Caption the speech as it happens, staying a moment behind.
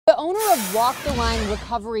owner of Walk the Line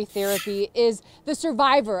Recovery Therapy is the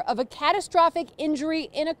survivor of a catastrophic injury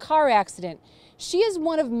in a car accident. She is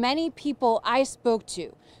one of many people I spoke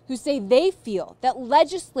to who say they feel that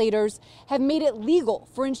legislators have made it legal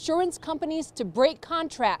for insurance companies to break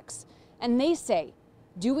contracts. And they say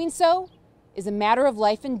doing so is a matter of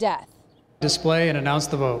life and death. Display and announce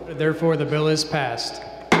the vote. Therefore, the bill is passed.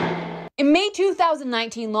 In May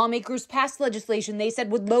 2019, lawmakers passed legislation they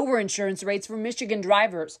said would lower insurance rates for Michigan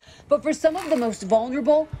drivers. But for some of the most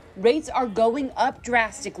vulnerable, rates are going up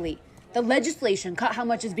drastically. The legislation cut how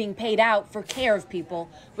much is being paid out for care of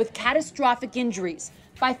people with catastrophic injuries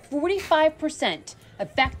by 45%,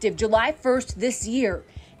 effective July 1st this year.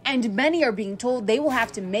 And many are being told they will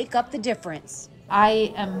have to make up the difference.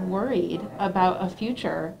 I am worried about a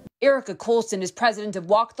future. Erica Colson is president of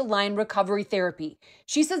Walk the Line Recovery Therapy.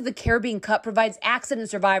 She says the care being cut provides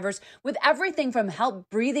accident survivors with everything from help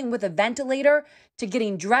breathing with a ventilator to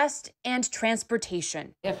getting dressed and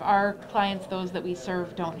transportation. If our clients, those that we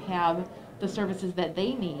serve, don't have the services that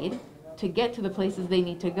they need to get to the places they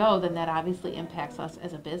need to go, then that obviously impacts us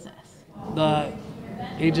as a business. The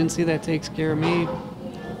agency that takes care of me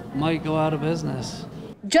might go out of business.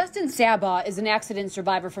 Justin Sabaugh is an accident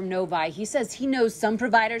survivor from Novi. He says he knows some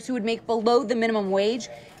providers who would make below the minimum wage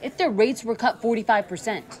if their rates were cut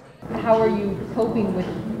 45%. How are you coping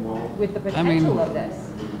with the potential of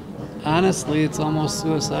this? Honestly, it's almost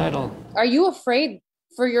suicidal. Are you afraid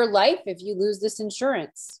for your life if you lose this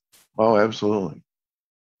insurance? Oh, absolutely.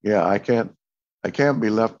 Yeah, I can't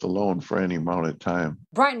be left alone for any amount of time.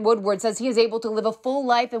 Brian Woodward says he is able to live a full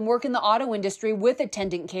life and work in the auto industry with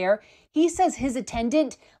attendant care. He says his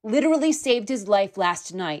attendant literally saved his life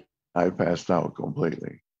last night. I passed out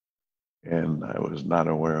completely, and I was not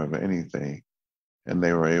aware of anything. And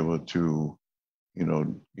they were able to,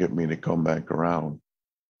 get me to come back around.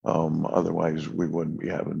 Otherwise, we wouldn't be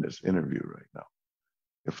having this interview right now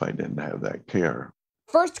if I didn't have that care.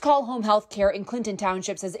 First Call Home Health Care in Clinton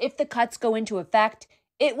Township says if the cuts go into effect,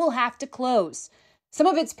 it will have to close. Some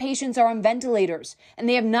of its patients are on ventilators, and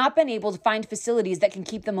they have not been able to find facilities that can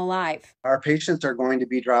keep them alive. Our patients are going to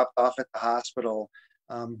be dropped off at the hospital.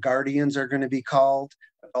 Guardians are going to be called,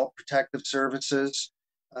 adult protective services.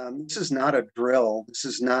 This is not a drill. This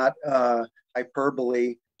is not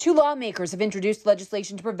hyperbole. Two lawmakers have introduced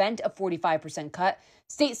legislation to prevent a 45% cut.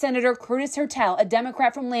 State Senator Curtis Hertel, a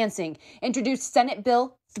Democrat from Lansing, introduced Senate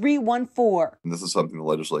Bill 314. This is something the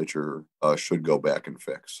legislature should go back and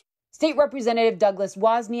fix. State Representative Douglas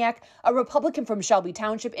Wozniak, a Republican from Shelby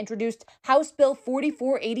Township, introduced House Bill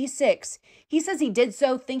 4486. He says he did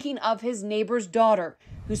so thinking of his neighbor's daughter,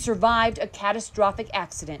 who survived a catastrophic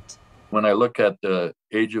accident. When I look at the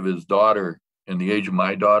age of his daughter and the age of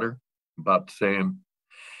my daughter, about the same.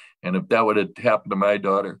 And if that would have happened to my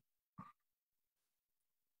daughter,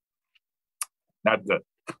 not good.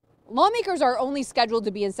 Lawmakers are only scheduled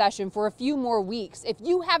to be in session for a few more weeks. If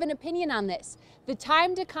you have an opinion on this, the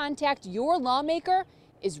time to contact your lawmaker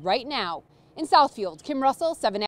is right now. In Southfield, Kim Russell, 7